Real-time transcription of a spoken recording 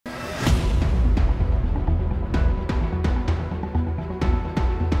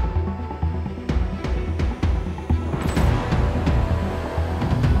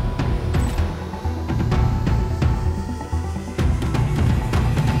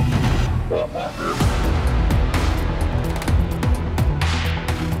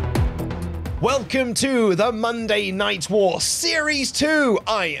Welcome to the Monday Night War Series 2.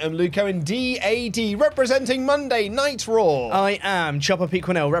 I am Luke Owen, DAD, representing Monday Night Raw. I am Chopper Pete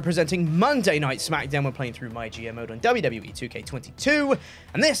Quinnell, representing Monday Night SmackDown. We're playing through MyGM mode on WWE 2K22,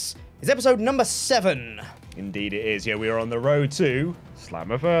 and this is episode number 7. Indeed it is. Yeah, we are on the road to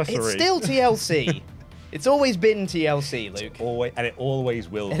Slammiversary. It's still TLC. It's always been TLC, Luke. It always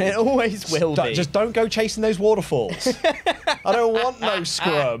will be. And it always will be. Just don't go chasing those waterfalls. I don't want no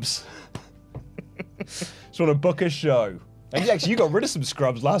scrubs. Just want to book a show. And actually, you got rid of some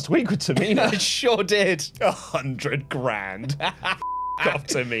scrubs last week with Tamina. I sure did. 100 grand. Off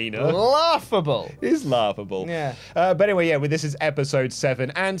Tamina. Laughable. It's laughable. Yeah. But anyway, yeah, this is episode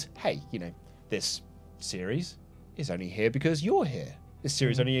 7. And hey, you know, this series is only here because you're here. This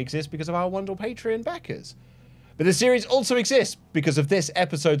series only exists because of our wonderful Patreon backers. But the series also exists because of this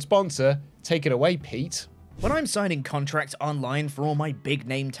episode sponsor. Take it away, Pete. When I'm signing contracts online for all my big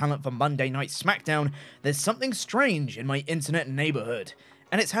name talent for Monday Night SmackDown, there's something strange in my internet neighborhood.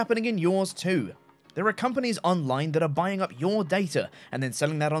 And it's happening in yours too. There are companies online that are buying up your data and then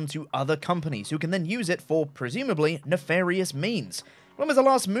selling that on to other companies who can then use it for, presumably, nefarious means. When was the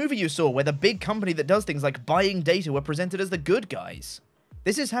last movie you saw where the big company that does things like buying data were presented as the good guys?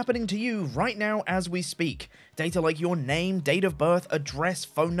 This is happening to you right now as we speak. Data like your name, date of birth, address,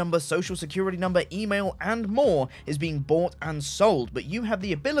 phone number, social security number, email, and more is being bought and sold, but you have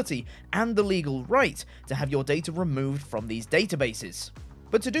the ability and the legal right to have your data removed from these databases.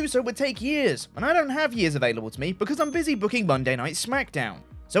 But to do so would take years, and I don't have years available to me because I'm busy booking Monday Night SmackDown.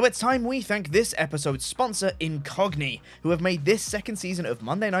 So it's time we thank this episode's sponsor, Incogni, who have made this second season of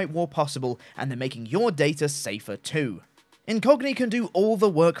Monday Night War possible, and they're making your data safer too. Incogni can do all the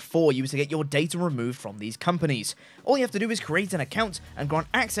work for you to get your data removed from these companies. All you have to do is create an account and grant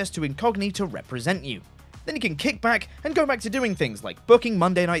access to Incogni to represent you. Then you can kick back and go back to doing things like booking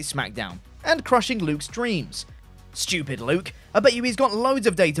Monday Night SmackDown and crushing Luke's dreams. Stupid Luke, I bet you he's got loads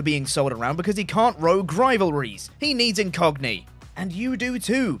of data being sold around because he can't rogue rivalries. He needs Incogni. And you do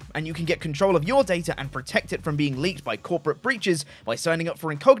too, and you can get control of your data and protect it from being leaked by corporate breaches by signing up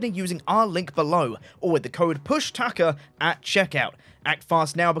for Incogni using our link below, or with the code PUSHTUCKER at checkout. Act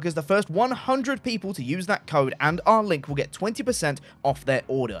fast now because the first 100 people to use that code and our link will get 20% off their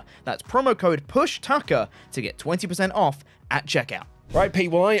order. That's promo code PUSHTUCKER to get 20% off at checkout. Right,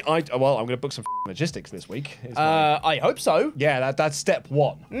 Pete, well, I'm going to book some logistics this week. I hope so. Yeah, that's step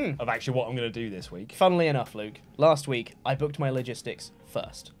 1 of actually what I'm going to do this week. Funnily enough, Luke, last week I booked my logistics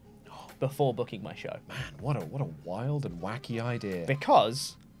first, before booking my show. Man, what a wild and wacky idea.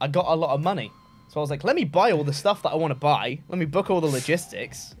 Because I got a lot of money. So I was like, let me buy all the stuff that I want to buy, let me book all the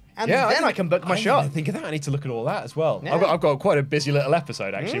logistics, and then I can book my show. I didn't think of that. I need to look at all that as well. Yeah. I've got quite a busy little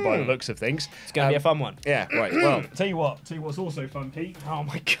episode, actually, by the looks of things. It's going to be a fun one. Yeah, right. Well, tell you what's also fun, Pete. Oh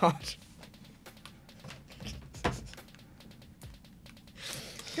my god. It's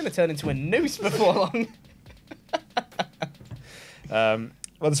going to turn into a noose before long.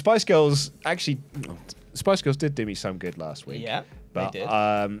 Well, the Spice Girls did do me some good last week. Yeah, but they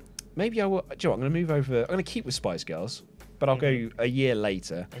did. Maybe I will. Do you know what, I'm going to move over. I'm going to keep with Spice Girls, but I'll go a year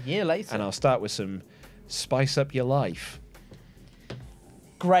later. A year later? And I'll start with some Spice Up Your Life.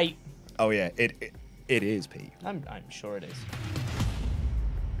 Great. Oh, yeah. It is, Pete. I'm sure it is.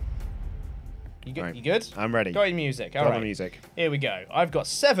 You good? Right. You good? I'm ready. Got your music. All Got right. my music. Here we go. I've got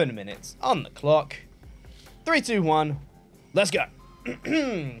 7 minutes on the clock. 3, 2, 1. Let's go.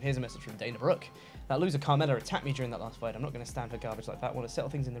 Here's a message from Dana Brooke. That loser Carmella attacked me during that last fight. I'm not going to stand for garbage like that. I want to settle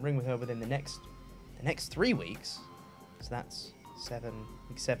things in the ring with her within the next 3 weeks. So that's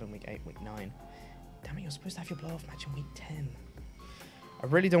week 7, week 8, week 9. Damn it, you're supposed to have your blow-off match in week 10. I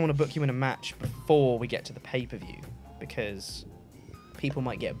really don't want to book you in a match before we get to the pay-per-view, because people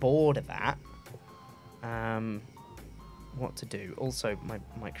might get bored of that. What to do? Also, my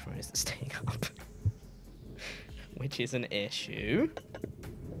microphone isn't staying up, which is an issue.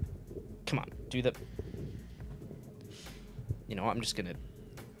 Come on, do the... You know what, I'm just gonna...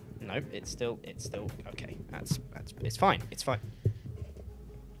 Nope, it's still... Okay, it's fine, it's fine.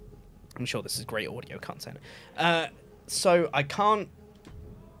 I'm sure this is great audio content. So, I can't...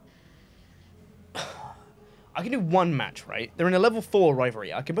 I can do one match, right? They're in a level 4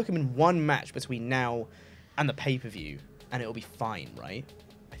 rivalry. I can book them in one match between now and the pay-per-view, and it'll be fine, right?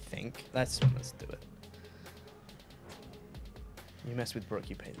 I think. Let's do it. You mess with Brooke,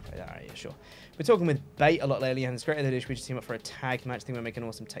 you pay the price. Alright, yeah, sure. We're talking with Bate a lot lately, and it's great that they should team up for a tag match. I think we're making an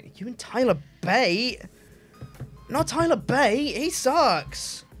awesome tag. You and Tyler Bate? Not Tyler Bate. He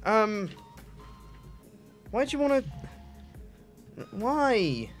sucks. Why'd you want to...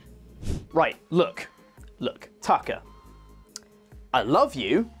 Why? Right, look, Tucker. I love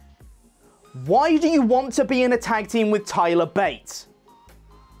you, Why do you want to be in a tag team with Tyler Bate?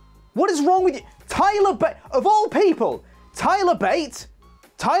 What is wrong with you? Tyler Bate, of all people, Tyler Bate,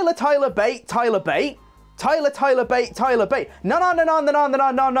 Tyler Bate, Tyler Bate, Tyler Bate, Tyler Bate. No.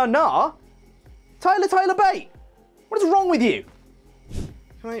 Tyler Bate. What is wrong with you?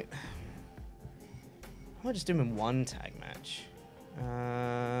 I might just do him in one tag match.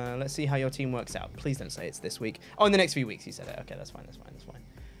 Let's see how your team works out. Please don't say it's this week. Oh, in the next few weeks, you said it. Okay, that's fine.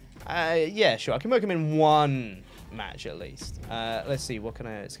 Yeah, sure. I can work him in one match at least. Let's see. What can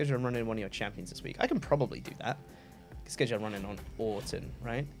I schedule? I'm running one of your champions this week. I can probably do that. Schedule running on Orton,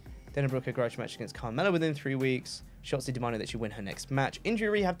 right? Dana Brooke, a garage match against Carmella within 3 weeks. Shotzi demanded that she win her next match. Injury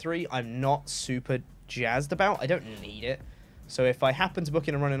Rehab 3, I'm not super jazzed about. I don't need it. So if I happen to book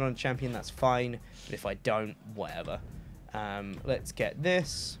in and run in on a champion, that's fine. But if I don't, whatever. Let's get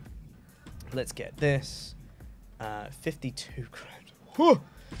this. 52 grand. Whew.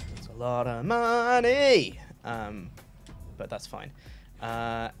 That's a lot of money. But that's fine.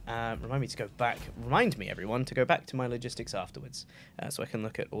 Remind me, everyone, to go back to my logistics afterwards, so I can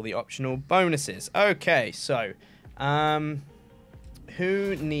look at all the optional bonuses. Okay, so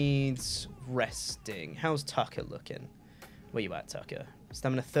who needs resting? How's Tucker looking? Where you at, Tucker?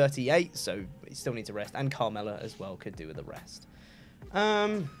 Stamina 38, so he still needs a rest, and Carmella as well could do with a rest.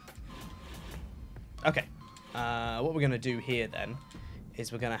 Okay, what we're gonna do here then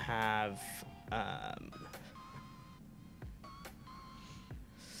is we're gonna have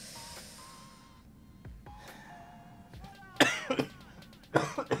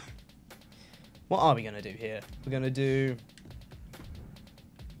what are we going to do here? We're going to do...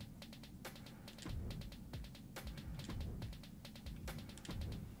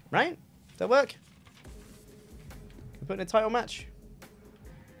 Right? Does that work? Can we put in a title match?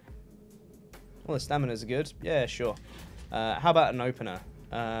 Well, the stamina's are good. Yeah, sure. How about an opener?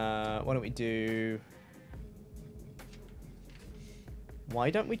 Why don't we do... Why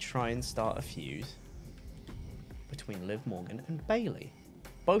don't we try and start a feud between Liv Morgan and Bayley?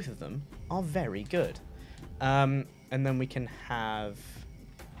 Both of them are very good. And then we can have...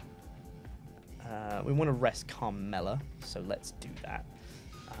 we want to rest Carmella, so let's do that.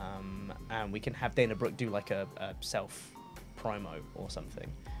 And we can have Dana Brooke do like a self-promo or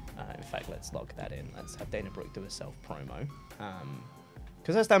something. In fact, let's lock that in. Let's have Dana Brooke do a self-promo.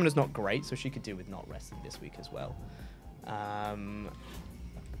 Because her stamina's not great, so she could do with not resting this week as well.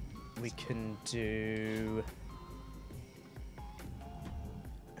 We can do...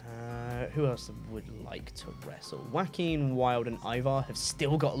 who else would like to wrestle? Joaquin, Wild, and Ivar have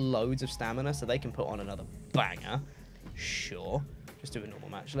still got loads of stamina, so they can put on another banger. Sure. Just do a normal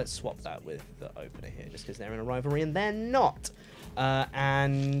match. Let's swap that with the opener here, just because they're in a rivalry and they're not.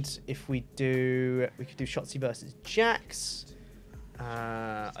 And if we could do Shotzi versus Jax.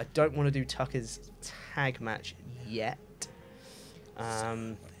 I don't want to do Tucker's tag match yet.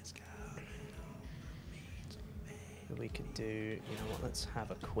 We could do, you know what, let's have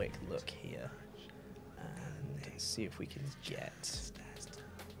a quick look here and see if we can get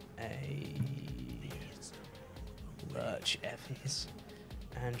a Lurch Evans.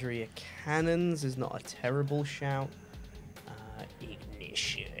 Andrea Cannons is not a terrible shout.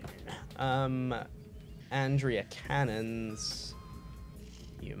 Ignition. Andrea Cannons,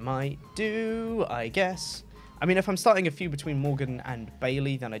 you might do, I guess. I mean, if I'm starting a feud between Morgan and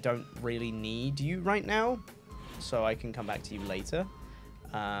Bayley, then I don't really need you right now. So I can come back to you later.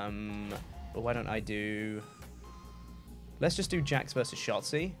 But why don't I do... Let's just do Jax versus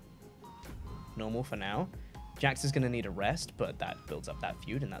Shotzi. Normal for now. Jax is going to need a rest, but that builds up that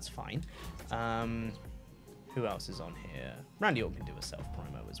feud, and that's fine. Who else is on here? Randy Orton can do a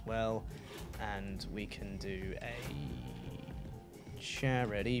self-promo as well. And we can do a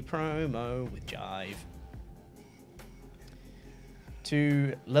charity promo with Jive.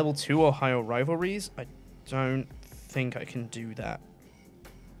 To level 2 Ohio rivalries, I don't think I can do that.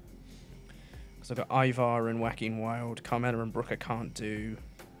 Because I've got Ivar and Joaquin Wild, Carmella and Brooke I can't do.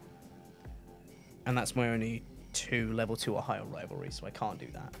 And that's my only 2 level 2 Ohio rivalries, so I can't do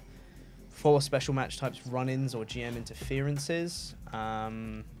that. 4 special match types, run-ins or GM interferences.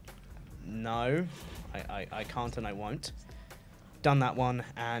 No, I can't and I won't. Done that one.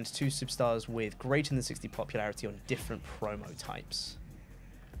 And 2 superstars with greater than 60 popularity on different promo types.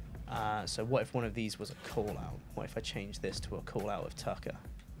 So what if one of these was a call-out? What if I change this to a call-out of Tucker?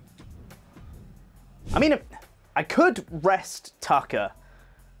 I mean, I could rest Tucker,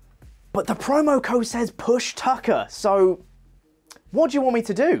 but the promo code says push Tucker, so what do you want me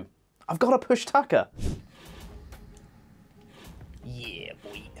to do? I've got to push Tucker. Yeah,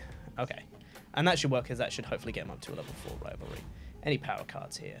 boy. Okay. And that should work, because that should hopefully get him up to a level 4 rivalry. Any power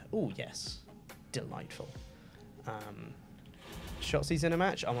cards here? Oh, yes. Delightful. Shotzi's in a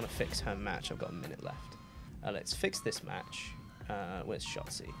match. I want to fix her match. I've got a minute left. Let's fix this match. Where's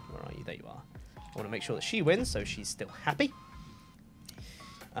Shotzi? Where are you? There you are. I want to make sure that she wins, so she's still happy.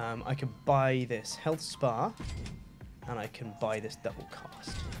 I can buy this health spa, and I can buy this double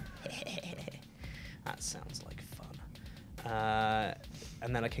cast. That sounds like fun.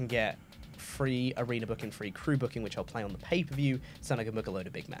 And then I can get free arena booking, free crew booking, which I'll play on the pay-per-view, so then I can book a load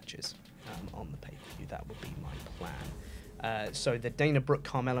of big matches on the pay-per-view. That would be my plan. So the Dana Brooke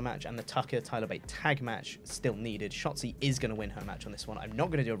Carmella match and the Tucker Tyler Bate tag match still needed. Shotzi is going to win her match on this one. I'm not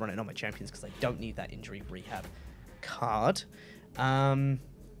going to do a run-in on my champions because I don't need that injury rehab card. I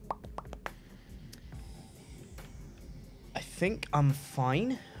think I'm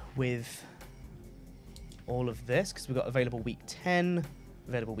fine with all of this because we've got available week 10,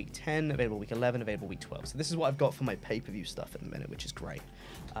 available week 10, available week 11, available week 12. So this is what I've got for my pay-per-view stuff at the minute, which is great.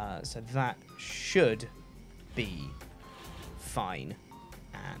 So that should be fine,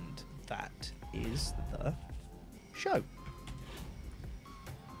 and that is the show.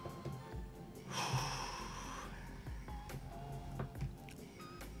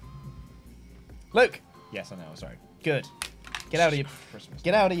 Luke. Yes, I know. Sorry. Good. Get out of your Christmas.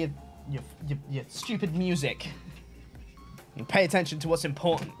 Get out of your stupid music. And pay attention to what's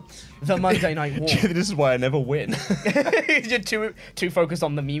important. The Monday Night War. This is why I never win. You're too focused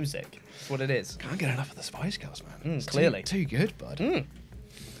on the music. That's what it is. Can't get enough of the Spice Girls, man. It's clearly. Too good, bud.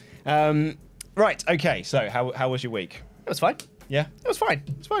 Right, okay, so how was your week? It was fine. Yeah? It was fine.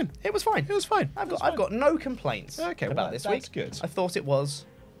 It's fine. It was fine. It was fine. I've got no complaints about this week. That's good. I thought it was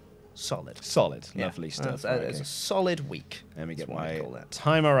solid. Solid. Yeah. Lovely stuff. It was a solid week. Let me get That's what I my call it.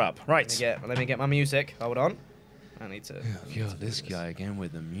 timer up. Right. Let me get my music. Hold on. I need to. Oh, God, this guy again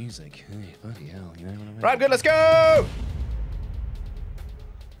with the music. Hey, bloody hell, you know what I mean? Right, good, let's go!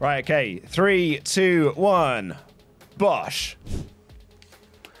 Right, okay. 3, 2, 1. Bosh.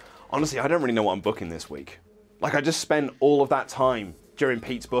 Honestly, I don't really know what I'm booking this week. Like, I just spent all of that time during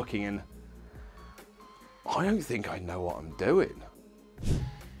Pete's booking, and I don't think I know what I'm doing.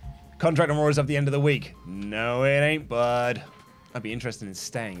 Contract and Raw is at the end of the week. No, it ain't, bud. I'd be interested in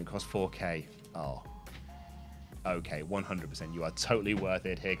staying across 4K. Oh. Okay, 100%. You are totally worth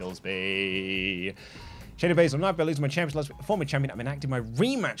it, Higglesby. Shady Basil, I'm not about losing my championship last week. Former champion, I'm enacting my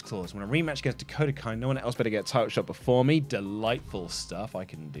rematch clause. When a rematch gets Dakota Kai, no one else better get a title shot before me. Delightful stuff. I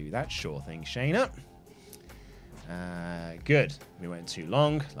can do that. Sure thing, Shayna. Good. We went too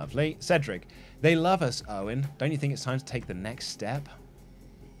long. Lovely. Cedric. They love us, Owen. Don't you think it's time to take the next step?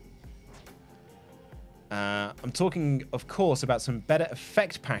 I'm talking, of course, about some better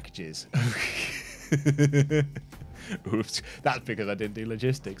effect packages. Oops. That's because I didn't do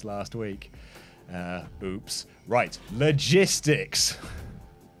logistics last week. Oops. Right. Logistics.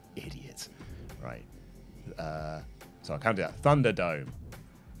 Idiot. Right. So I can't do that. Thunderdome.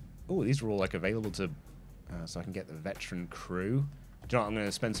 Oh, these are all like available to... so I can get the veteran crew. Do you know what? I'm going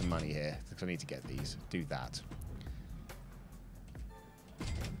to spend some money here because I need to get these. Do that.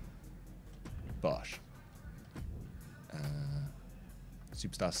 Bosh.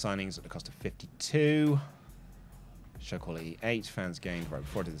 Superstar signings at the cost of 52. Show quality 8. Fans gained. Right,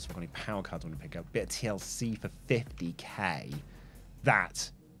 before I do this, I've got any power cards I want to pick up. Bit of TLC for 50k. That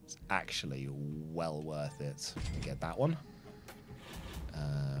is actually well worth it. Let me get that one.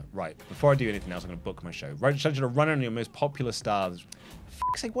 Right, before I do anything else, I'm going to book my show. Right, schedule a run on your most popular stars. For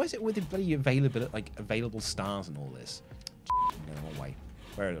fuck's sake, why is it with the bloody available stars and all this? I'm going the wrong way.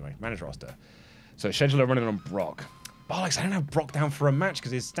 Where are they? Manage roster. So schedule a run on Brock. Bollocks, I don't have Brock down for a match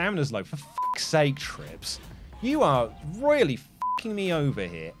because his stamina's low. For fuck's sake, Trips. You are really fucking me over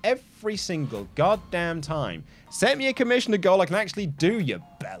here every single goddamn time. Set me a commissioner goal I can actually do, you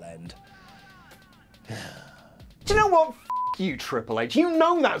bellend. Do you know what? You, Triple H. You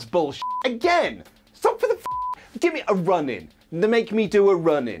know that's bullshit. Again. Stop for the give me a run-in. Make me do a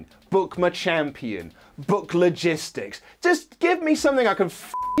run-in. Book my champion. Book logistics. Just give me something I can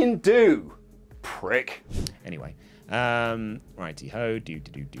fucking do. Prick. Anyway. Righty-ho. Do.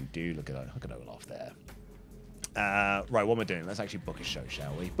 Look at Olaf there. Right, what am I doing? Let's actually book a show,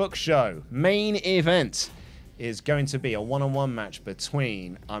 shall we? Book show. Main event is going to be a one-on-one match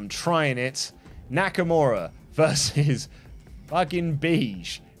between, I'm trying it, Nakamura versus fucking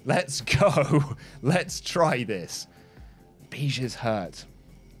Beige. Let's go. Let's try this. Beige is hurt.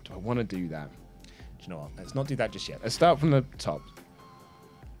 Do I want to do that? Do you know what? Let's not do that just yet. Let's start from the top.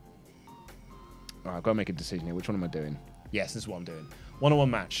 All right, I've got to make a decision here. Which one am I doing? Yes, this is what I'm doing. One-on-one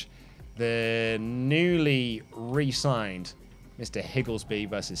match. The newly re-signed Mr. Higglesby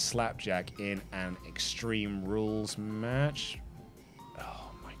versus Slapjack in an Extreme Rules match.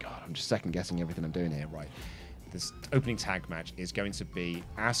 I'm just second guessing everything I'm doing here. Right. This opening tag match is going to be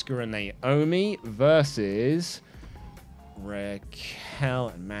Asuka and Naomi versus Raquel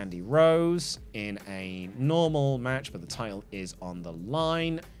and Mandy Rose in a normal match, but the title is on the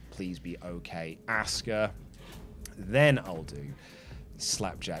line. Please be okay, Asuka. Then I'll do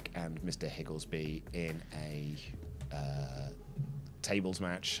Slapjack and Mr. Higglesby in a tables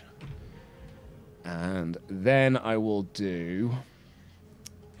match. And then I will do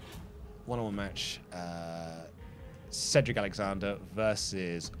one-on-one match, Cedric Alexander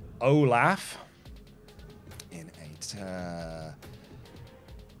versus Olaf in a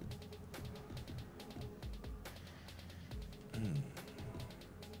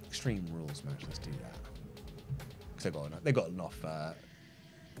Extreme Rules match. Let's do that because they've got enough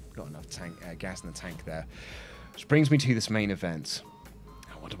tank gas in the tank there. Which brings me to this main event.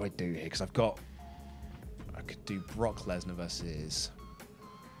 What do I do here? Because I could do Brock Lesnar versus.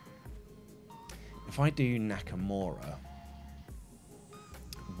 If I do Nakamura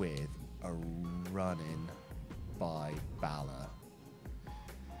with a run-in by Balor,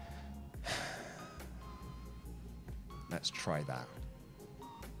 let's try that.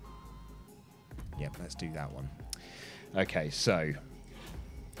 Yep, let's do that one. Okay, so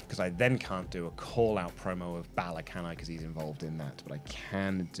because I then can't do a call-out promo of Balor, can I? Because he's involved in that, but I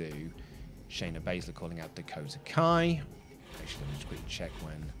can do Shayna Baszler calling out Dakota Kai. Actually, let me just quickly check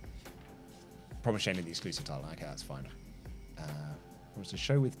when. Promise Shayna the exclusive title. Okay, that's fine. Promise a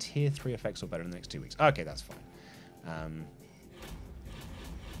show with tier 3 effects or better in the next 2 weeks. Okay, that's fine.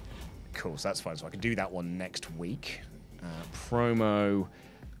 Cool, so that's fine. So I can do that one next week. Promo.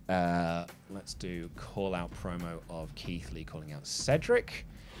 Let's do call-out promo of Keith Lee calling out Cedric.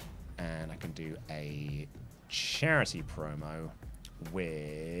 And I can do a charity promo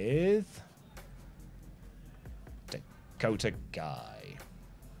with Dakota Kai.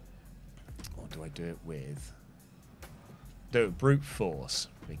 Or do I do it with Brute Force?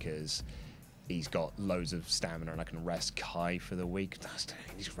 Because he's got loads of stamina and I can rest Kai for the week. I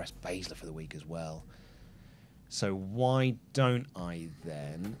need to rest Baszler for the week as well. So why don't I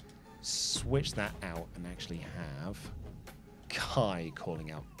then switch that out and actually have Kai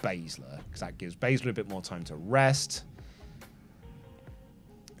calling out Baszler? Because that gives Baszler a bit more time to rest.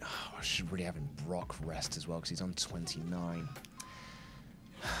 Oh, I should really have him Brock rest as well because he's on 29.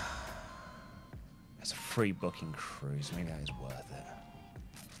 It's a free booking cruise. Maybe that is worth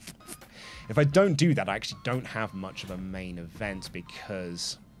it. If I don't do that, I actually don't have much of a main event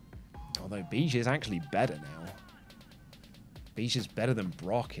because although Bijou is actually better now. Bijou's better than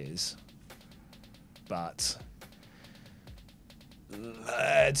Brock is. But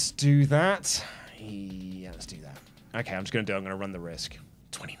let's do that. Yeah, let's do that. Okay, I'm just going to do it. I'm going to run the risk.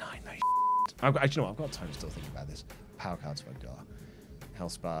 29, though. Actually, you know what? I've got time to still think about this. Power cards have I got?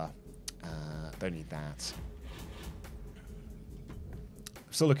 Health Spa. Don't need that.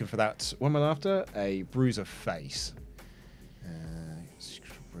 I'm still looking for that. What am I after? A Bruiser face.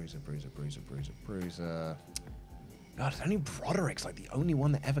 Bruiser. God, only Broderick's like the only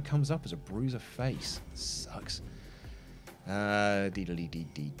one that ever comes up as a Bruiser face. Sucks. Bruiser.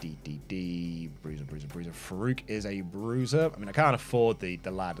 Farouk is a Bruiser. I mean, I can't afford the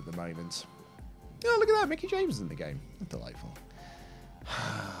lad at the moment. Oh, look at that. Mickey James is in the game. That's delightful.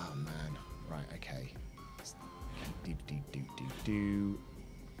 Oh, man. Right, okay.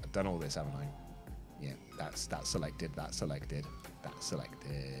 I've done all this, haven't I? Yeah, that's selected. That's selected. That's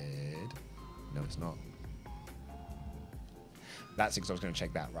selected. No, it's not. That's because I was going to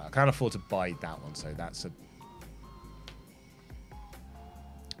check that. Right, I can't afford to buy that one, so that's a...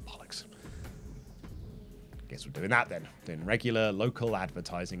 bollocks. Guess we're doing that then. Doing regular local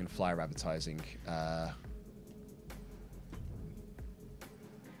advertising and flyer advertising. I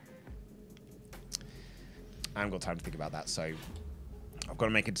haven't got time to think about that, so I've got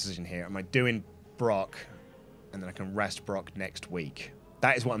to make a decision here. Am I doing Brock, and then I can rest Brock next week?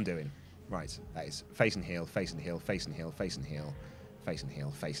 That is what I'm doing. Right, that is face and heel, face and heel, face and heel, face and heel, face and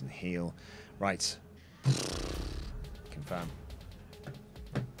heel, face and heel. Right. Confirm.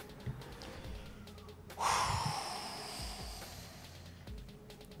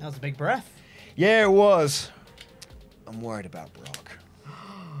 That was a big breath. Yeah, it was. I'm worried about Brock.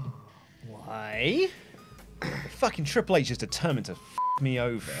 Why? Fucking Triple H is determined to f me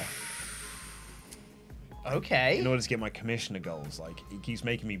over. Okay. In order to get my commissioner goals, like he keeps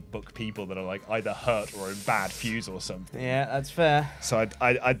making me book people that are like either hurt or in bad feuds or something. Yeah, that's fair. So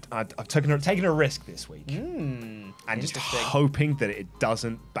I've taken a risk this week, and just hoping that it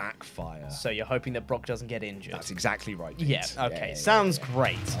doesn't backfire. So you're hoping that Brock doesn't get injured. That's exactly right. Pete. Yeah. Okay. Sounds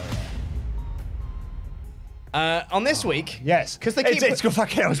great. On this week, Yes. because they keep It's got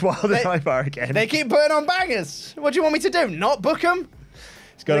fucking Chaos Wild and Ivar again. they keep putting on bangers. What do you want me to do? Not book them?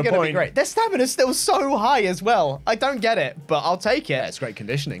 It's got They're a going to be point. great. Their stamina's still so high as well. I don't get it, but I'll take it. Yeah, it's great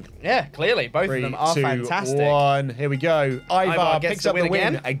conditioning. Yeah, clearly. Both 3, of them are 2, fantastic. 1. Here we go. Ivar gets picks the up the win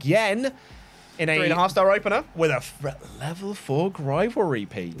win again in a 3.5-star opener. with a level 4 rivalry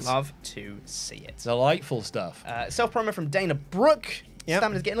piece. Love to see it. Delightful stuff. Self-promo from Dana Brooke. Yep.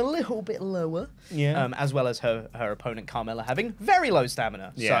 Stamina's getting a little bit lower. Yeah. As well as her opponent Carmella having very low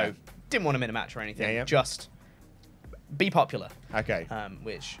stamina. Yeah. So didn't want to min a match or anything. Yeah, yeah. Just be popular. Okay.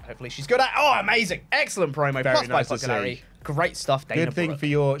 Which hopefully she's good at. Oh, amazing. Excellent promo. Very Plus nice by to popularity. see. Great stuff, Dana Good thing Brooke. for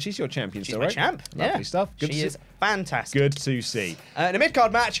your... She's your champion She's still, my right? champ. Lovely Yeah. stuff. Good She to is see. fantastic. Good to see. In a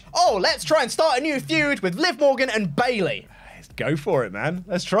mid-card match, let's try and start a new feud with Liv Morgan and Bayley. Go for it, man.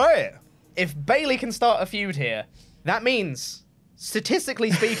 Let's try it. If Bayley can start a feud here, that means,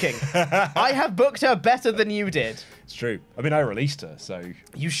 statistically speaking, I have booked her better than you did. It's true. I mean, I released her, so...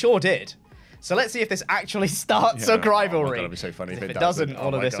 You sure did. So let's see if this actually starts Yeah. a rivalry. Oh my God, it'd be so funny if it doesn't. Oh All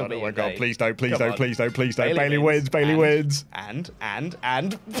of my this God, will be oh my in God, vain. please don't, please Come don't, on. please don't, please don't. Bayley wins, Bayley wins. And.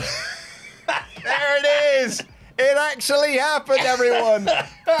 There it is! It actually happened, everyone!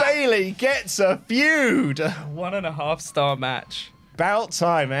 Bayley gets a feud! 1.5-star match. About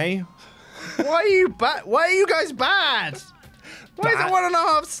time, eh? Why are you bad? Why are you guys bad? Why is it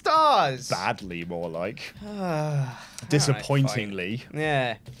 1.5 stars? Badly, more like. Alright, Disappointingly. fine.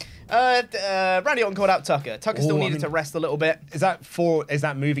 Yeah. Randy Orton called out Tucker. Tucker still needed to rest a little bit. Is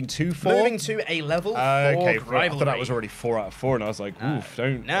that moving to 4? Moving to a level 4 Okay, I rivalry. thought that was already 4 out of 4, and I was like, oof,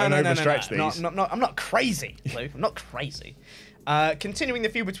 don't No, overstretch these. No, I'm not crazy, Luke. I'm not crazy. Continuing the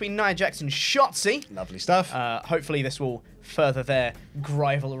feud between Nia Jax and Shotzi. Lovely stuff. Hopefully this will further their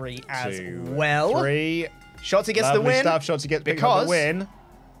rivalry as 2, well. 3. Shotzi gets the Lovely win. stuff. Shotzi gets because the win.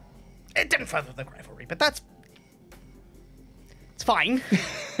 It didn't further the rivalry, but it's fine.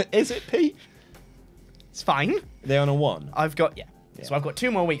 Is it, Pete? It's fine. They're on a 1. I've got So I've got 2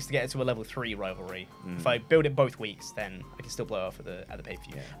 more weeks to get it to a level 3 rivalry. If I build it both weeks, then I can still blow off at the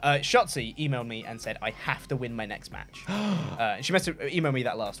pay-per-view. Shotzi emailed me and said I have to win my next match. She must have emailed me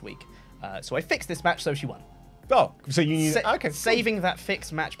that last week. So I fixed this match, so she won. Oh, so you need... okay. Saving that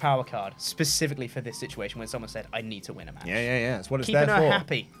fixed match power card specifically for this situation when someone said I need to win a match. Yeah. That's what it's Keeping there her for.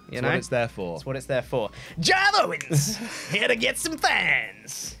 happy. That's what it's there for. That's what it's there for. Jive Owens here to get some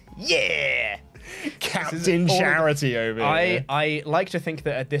fans. Yeah. Captain Charity over here. I like to think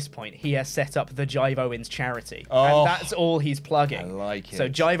that at this point he has set up the Jive Owens charity. Oh. And that's all he's plugging. I like it. So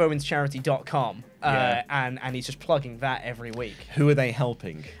jiveowenscharity.com. Yeah. And he's just plugging that every week. Who are they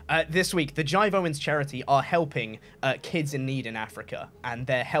helping? This week, the Jive Owens charity are helping kids in need in Africa, and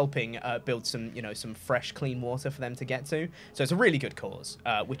they're helping build some fresh, clean water for them to get to. So it's a really good cause,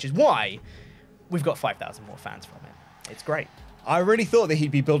 which is why we've got 5,000 more fans from it. It's great. I really thought that he'd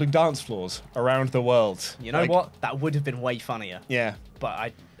be building dance floors around the world. You know what? That would have been way funnier. Yeah.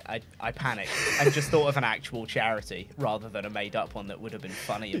 But I panicked. I just thought of an actual charity rather than a made-up one that would have been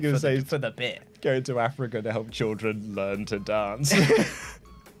funnier for the bit. Going to Africa to help children learn to dance.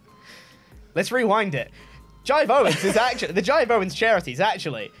 Let's rewind it. Jive Owens is actually the Jive Owens charity is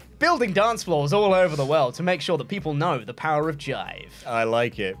actually building dance floors all over the world to make sure that people know the power of jive. I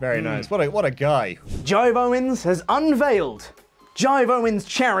like it. Very nice. What a guy. Jive Owens has unveiled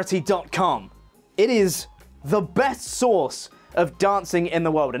jiveowenscharity.com. It is the best source of dancing in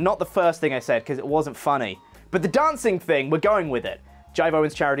the world, and not the first thing I said because it wasn't funny. But the dancing thing, we're going with it.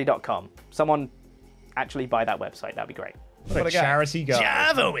 jiveowenscharity.com. Someone actually buy that website. That'd be great. What a charity guy.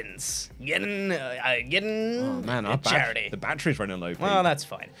 Jive Owens getting Oh man, a charity. The battery's running low. Pete. Well, that's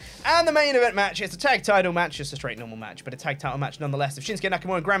fine. And the main event match, it's a tag title match, just a straight normal match, but a tag title match nonetheless of Shinsuke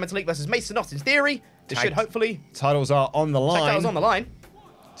Nakamura and Grand Metalik versus Mason Austin Theory. This should hopefully... Titles are on the line. Tag titles on the line.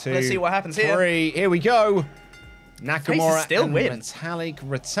 2, Let's see what happens here. 3, here we go. Nakamura still and win. Metalik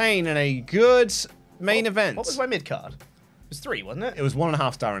retain in a good main event. What was my mid-card? It was 3, wasn't it? It was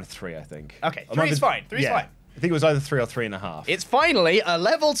 1.5 star and 3, I think. Okay, 3 is fine. 3 is fine. I think it was either 3 or 3.5. It's finally a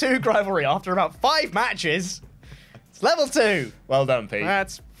level 2 rivalry after about 5 matches. It's level 2. Well done, Pete.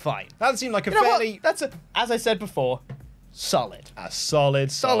 That's fine. That seemed like a You know fairly... what? That's as I said before, solid. A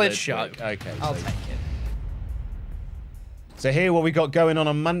solid show. week. Okay. I'll so, take it. so here what we got going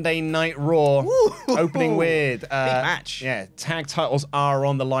on Monday Night Raw. Woo! Opening with... Big match. Yeah, tag titles are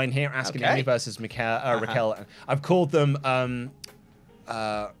on the line here. Asuka Okay. Naomi versus Raquel. I've called them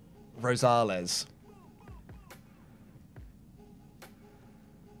Rosales.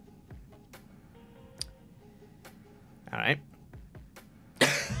 All right.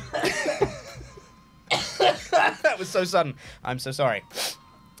 That was so sudden. I'm so sorry.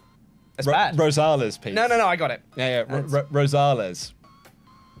 That's bad. Rosala's piece. No, I got it. Yeah, Rosala's.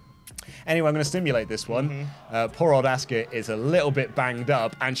 Anyway, I'm going to stimulate this one. Poor old Asuka is a little bit banged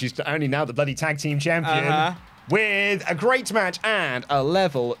up, and she's only now the bloody tag team champion with a great match and a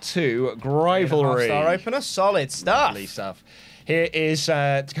level 2 rivalry. Star opener, solid stuff. Lovely stuff. Here is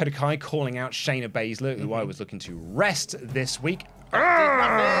Dakota Kai calling out Shayna Baszler, who I was looking to rest this week.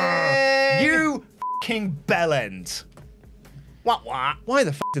 You fucking bellend. What? Why the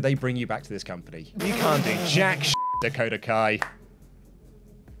f did they bring you back to this company? You can't do jack shit, Dakota Kai.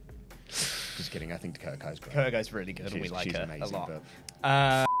 Just kidding, I think Dakota Kai's great. Dakota Kai's really good, and we like her amazing, a lot.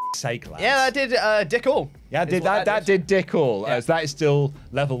 But sake, lads. Yeah, that did Dick All. Yeah, that did Dick All. As that is still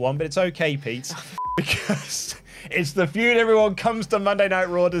level 1, but it's okay, Pete, because it's the feud everyone comes to Monday Night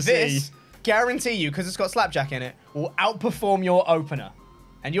Raw to see. This, guarantee you, because it's got Slapjack in it, will outperform your opener.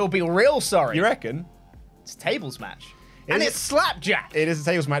 And you'll be real sorry. You reckon? It's a tables match. And it's Slapjack. It is a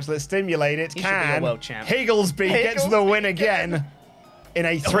tables match. Let's stimulate it. He should be a world champ. Higglesby gets the win again in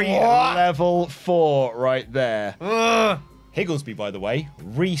a 3 level 4 right there. Higglesby, by the way,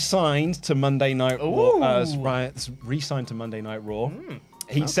 re-signed to Monday Night Raw. Re-signed to Monday Night Raw.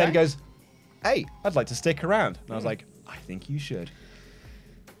 He said, he goes, hey, I'd like to stick around. And I was like, I think you should.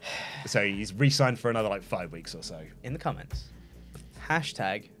 So he's re-signed for another like 5 weeks or so. In the comments,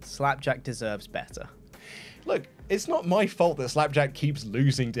 hashtag Slapjack deserves better. Look, it's not my fault that Slapjack keeps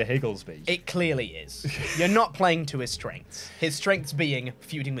losing to Higglesby. It clearly is. You're not playing to his strengths. His strengths being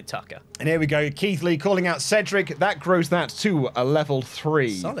feuding with Tucker. And here we go, Keith Lee calling out Cedric. That grows that to a level 3.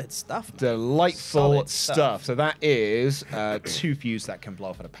 Solid stuff, man. Delightful Solid stuff. So that is 2 feuds that can blow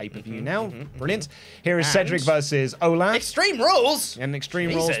off at a pay-per-view now. Brilliant. Here is Cedric versus Olaf. Extreme Rules! An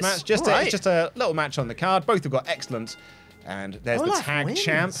Extreme Rules match. Just a little match on the card. Both have got excellent. And there's Olaf the tag wins.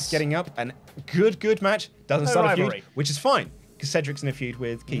 champ getting up. And good match. Doesn't No start rivalry. a feud, which is fine. Because Cedric's in a feud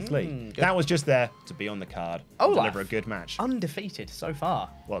with Keith Lee. That was just there to be on the card and Olaf, deliver a good match. undefeated so far.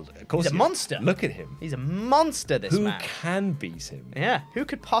 Well, of course He's a monster. Look at him. He's a monster, this Who man. can beat him? Yeah, who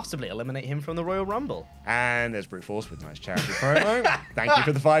could possibly eliminate him from the Royal Rumble? And there's Brute Force with nice charity promo. Thank you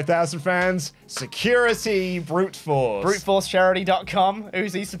for the 5,000 fans. Security Brute Force. BruteForceCharity.com.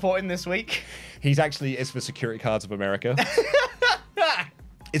 Who's he supporting this week? He's actually, it's for Security Guards of America.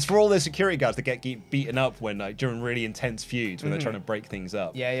 It's for all those security guards that get beaten up when during really intense feuds when they're trying to break things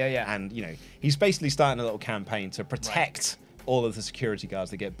up. Yeah. And, you know, he's basically starting a little campaign to protect all of the security guards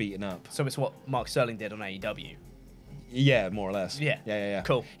that get beaten up. So it's what Mark Sterling did on AEW. Yeah, more or less. Yeah.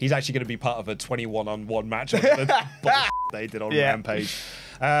 Cool. He's actually going to be part of a 21-on-1 match on the bullshit they did on Rampage.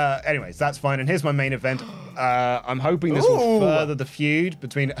 Anyways, that's fine. And here's my main event. I'm hoping this will further the feud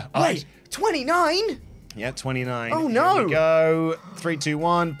between... Wait, 29? Yeah, 29. Oh, no. Here we go. 3, 2,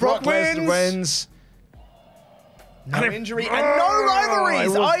 1. Brock Lesnar wins. No injury and no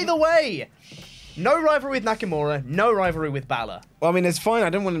rivalries either way. No rivalry with Nakamura, no rivalry with Balor. Well, I mean, it's fine. I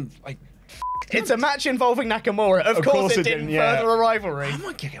don't want to... like. It's a match involving Nakamura. Of course it didn't further a rivalry. I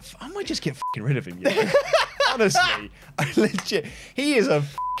might just get fucking rid of him. You know? Honestly, legit. He is a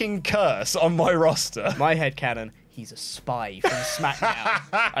fucking curse on my roster. My headcanon, he's a spy from SmackDown.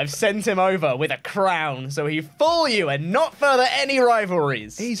 I've sent him over with a crown so he fool you and not further any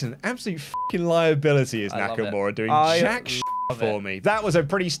rivalries. He's an absolute fucking liability, is Nakamura, doing jack shit for me. That was a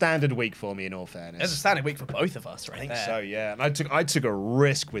pretty standard week for me, in all fairness. It's a standard week for both of us, right? I think so, yeah. And I took a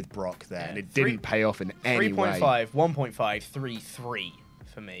risk with Brock there, and it didn't pay off in any way. 3.5, 1.5, 3.3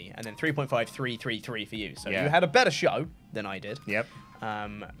 for me, and then 3.5, 3.33 for you. So you had a better show than I did. Yep.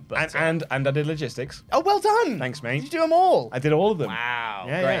 But, and I did logistics. Oh, well done. Thanks, mate. Did you do them all? I did all of them. Wow.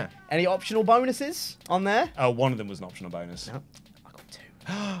 Yeah, great. yeah. Any optional bonuses on there? Oh, one of them was an optional bonus. No. I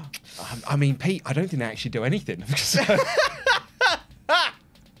got 2. I mean, Pete, I don't think they actually do anything.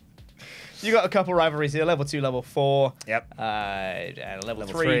 You got a couple rivalries here, level 2, level 4. Yep. And level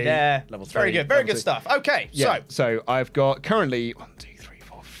 3 3 there. Level 3. Very good, very good stuff. Okay, yeah, so I've got currently 1, 2, 3,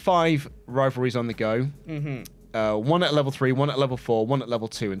 4, 5 rivalries on the go. One at level 3, one at level 4, one at level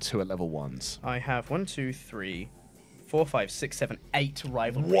 2, and 2 at level 1s. I have 1, 2, 3, 4, 5, 6, 7, 8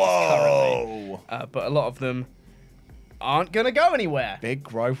 rivalries Whoa! currently. But a lot of them aren't gonna go anywhere.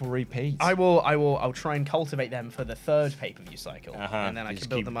 Big rivalry, Pete. I'll try and cultivate them for the 3rd pay-per-view cycle, and then I can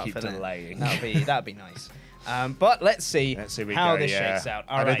build them up for delaying. That'd be nice. But let's see how this shakes out.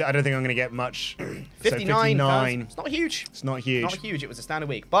 All right. I don't think I'm gonna get much. 59. 59. It's not huge. It's not huge. Not huge. It was a standard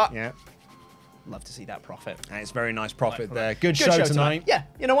week, but Yeah. love to see that profit. And it's very nice profit Right, there. Good show tonight. Yeah,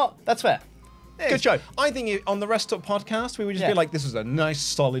 you know what? That's fair. Good show. I think on the Rest Up podcast, we would just be like, this was a nice,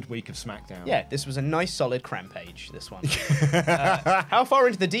 solid week of SmackDown. Yeah, this was a nice, solid crampage, this one. How far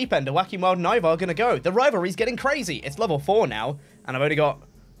into the deep end are Wacky Wild and Ivar going to go? The rivalry's getting crazy. It's level 4 now, and I've only got,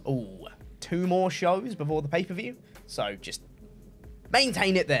 2 more shows before the pay-per-view. So just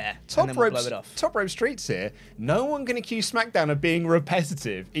maintain it there, and Top then we'll blow rope, it off. top rope streets here. No one can accuse SmackDown of being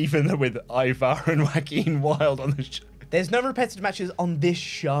repetitive, even though with Ivar and Joaquin Wild on the show. There's no repetitive matches on this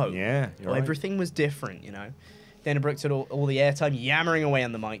show. Yeah, you're Well, right. everything was different, you know. Dana Brooks had all the airtime, yammering away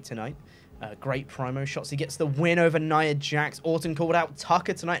on the mic tonight. Great promo shots. He gets the win over Nia Jax. Orton called out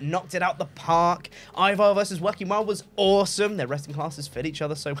Tucker tonight, knocked it out the park. Ivar versus Joaquin Wild was awesome. Their wrestling classes fit each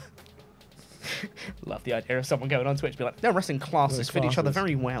other so Love the idea of someone going on Twitch and be like, their wrestling classes fit each other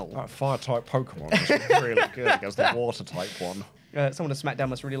very well. That fire-type Pokemon is really good against the water-type one. Someone at SmackDown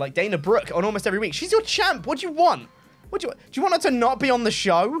must really like Dana Brooke on almost every week. She's your champ. What do you want? Do you want her to not be on the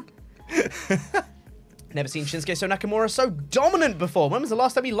show? Never seen Shinsuke Nakamura so dominant before. When was the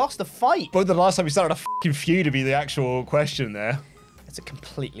last time he lost a fight? But the last time we started a fucking feud to be the actual question there. It's a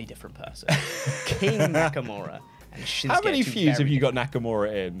completely different person. King Nakamura and Shinsuke. How many feuds have you different. got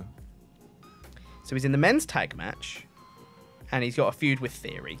Nakamura in? So he's in the men's tag match, and he's got a feud with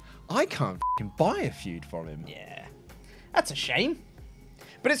Theory. I can't fucking buy a feud from him. Yeah, that's a shame.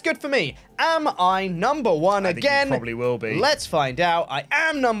 But it's good for me. Am I number one I think again? you probably will be. Let's find out. I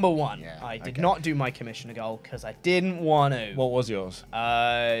am number one. Yeah, I did okay. not do my commissioner goal because I didn't want to. What was yours?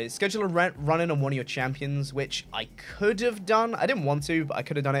 Schedule a run-in on one of your champions, which I could have done. I didn't want to, but I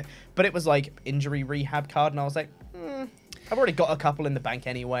could have done it. But it was like injury rehab card, and I was like, I've already got a couple in the bank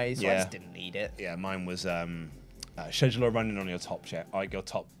anyway, so I just didn't need it. Yeah, mine was schedule a running on your top your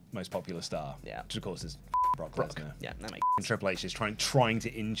top most popular star. Yeah. Which of course is Brock Lesnar. Yeah, that makes And Triple H is trying to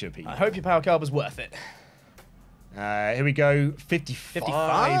injure people. I hope your power card was worth it. Here we go. 55.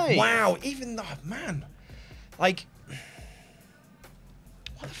 55. Wow. Even though, man, like,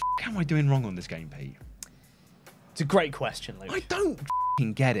 what the f am I doing wrong on this game, Pete? It's a great question, Luke. I don't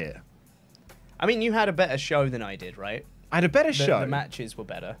f***ing get it. I mean, you had a better show than I did, right? I had a better show. The matches were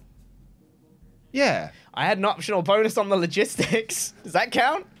better. Yeah. I had an optional bonus on the logistics. Does that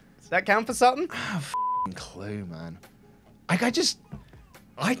count? Does that count for something? I have a clue, man. Like,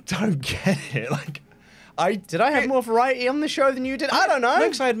 I don't get it. Like, Did I have more variety on the show than you did? I don't know. No,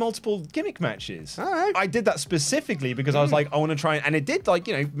 because I had multiple gimmick matches. All right. I did that specifically because I was like, I want to try and it did, like,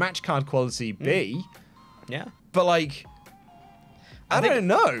 you know, match card quality B, Yeah. but like, I don't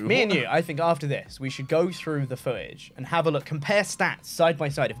know. Me and you, I think after this, we should go through the footage and have a look, compare stats side by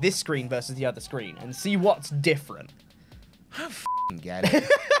side of this screen versus the other screen and see what's different. I don't f***ing get it.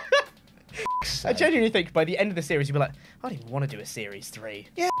 I genuinely think by the end of the series, you'll be like, I don't even want to do a series 3.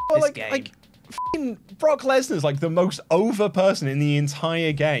 Yeah, well, This like f***ing Brock Lesnar's like the most over person in the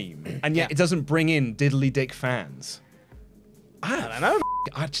entire game, and yet it doesn't bring in diddly dick fans. I don't know.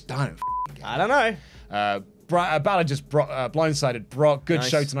 I just don't f***ing get it. I don't know. Balor just blindsided Brock. Good Nice.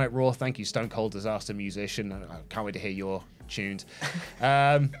 show tonight, Raw. Thank you, Stone Cold Disaster musician. I can't wait to hear your tunes.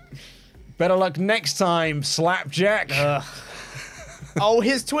 Better luck next time, Slapjack. Oh,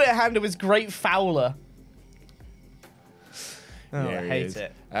 his Twitter handle is Great Fowler. Oh, There I he hate is.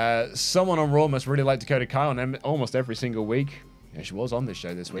 it. Someone on Raw must really like Dakota Kai on almost every single week. Yeah, she was on this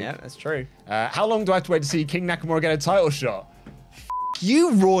show this week. Yeah, that's true. How long do I have to wait to see King Nakamura get a title shot? F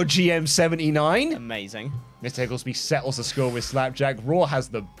you, Raw GM 79. Amazing. Mr. Higglesby settles the score with Slapjack. Raw has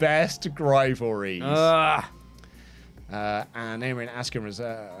the best rivalries. Ugh. And Aaron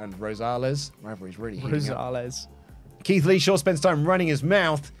Asuka and Rosales. Rivalry's really heating up. Rosales. Keith Lee sure spends time running his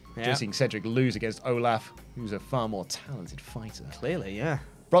mouth. Yeah. Just seeing Cedric lose against Olaf, who's a far more talented fighter. Clearly, yeah.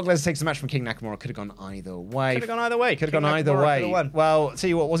 Brock Lesnar takes the match from King Nakamura. Could have gone either way. Could have gone either way. Could have King gone either Nakamura way. could have won. Well, tell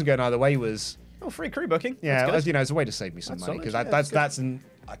you what wasn't going either way was... Oh, free crew booking. Yeah, That's good. you know, it's a way to save me some That's money. solid, Because yeah, that's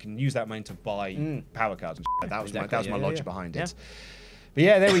I can use that money to buy power cards and shit. That was Exactly, my yeah, logic yeah. behind Yeah. it. But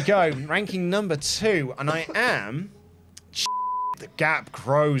yeah, there we go. Ranking number 2. And I am... The gap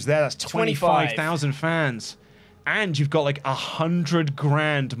grows there. That's 25,000 fans. And you've got like 100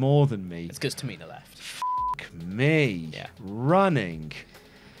 grand more than me. It's because Tamina left. Fuck me. Yeah. Running.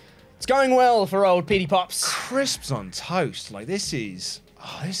 It's going well for old Petey Pops. Crisps on toast. Like, this is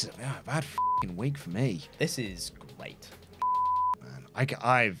a bad fucking week for me. This is great. Man, I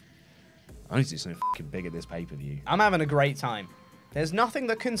need to do something fucking big at this pay-per-view. I'm having a great time. There's nothing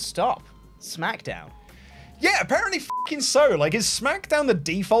that can stop SmackDown. Yeah, apparently fucking so. Like, is SmackDown the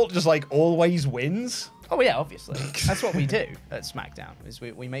default just like always wins? Oh yeah, obviously. That's what we do at SmackDown. Is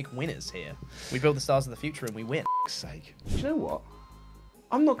we make winners here. We build the stars of the future and we win. For sake. Do you know what?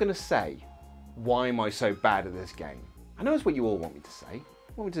 I'm not going to say, why am I so bad at this game? I know it's what you all want me to say. You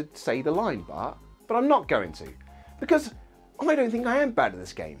want me to say the line, Bart, but I'm not going to. Because I don't think I am bad at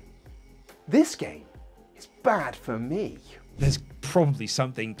this game. This game is bad for me. There's probably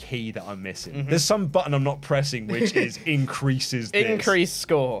something key that I'm missing. There's some button I'm not pressing which is increases this. Increase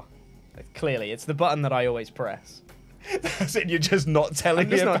score. Clearly, it's the button that I always press. That's it, you're just not telling I'm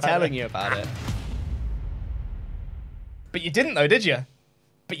me just about not telling it. you about it. But you didn't, though, did you?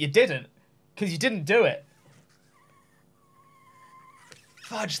 But you didn't, because you didn't do it.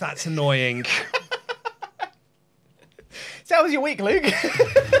 Fudge, that's annoying. So how was your week, Luke?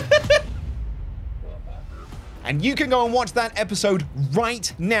 And you can go and watch that episode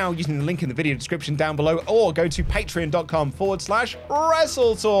right now using the link in the video description down below, or go to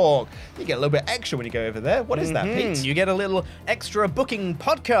patreon.com/WrestleTalk. You get a little bit extra when you go over there. What is that, Pete? You get a little extra booking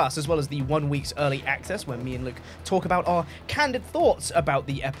podcast, as well as the 1 week's early access, where me and Luke talk about our candid thoughts about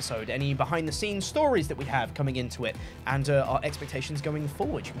the episode, any behind-the-scenes stories that we have coming into it, and our expectations going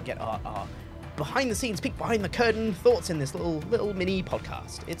forward. You can get our behind-the-scenes, peek behind the curtain thoughts in this little mini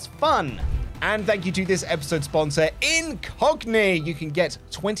podcast. It's fun. And thank you to this episode sponsor, Incogni. You can get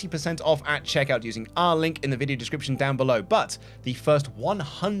 20% off at checkout using our link in the video description down below. But the first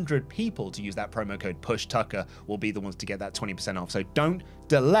 100 people to use that promo code PUSHTUCKER will be the ones to get that 20% off. So don't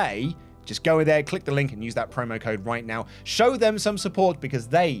delay. Just go in there, click the link, and use that promo code right now. Show them some support, because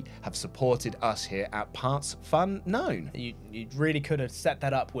they have supported us here at partsFUNknown. You really could have set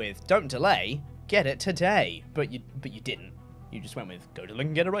that up with, don't delay, get it today. But you didn't. You just went with, go to the link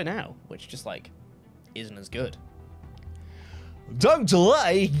and get it right now, which just, like, isn't as good. Don't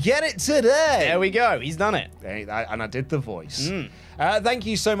delay, get it today. There we go. He's done it. And I did the voice. Thank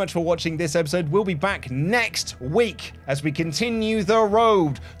you so much for watching this episode. We'll be back next week as we continue the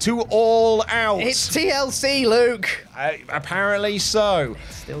road to All Out. It's TLC, Luke. Apparently so.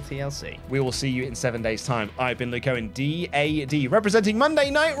 It's still TLC. We will see you in 7 days' time. I've been Luke Owen, DAD, representing Monday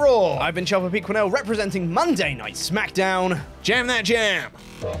Night Raw. I've been Chopper Pete Quinnell, representing Monday Night SmackDown. Jam that jam.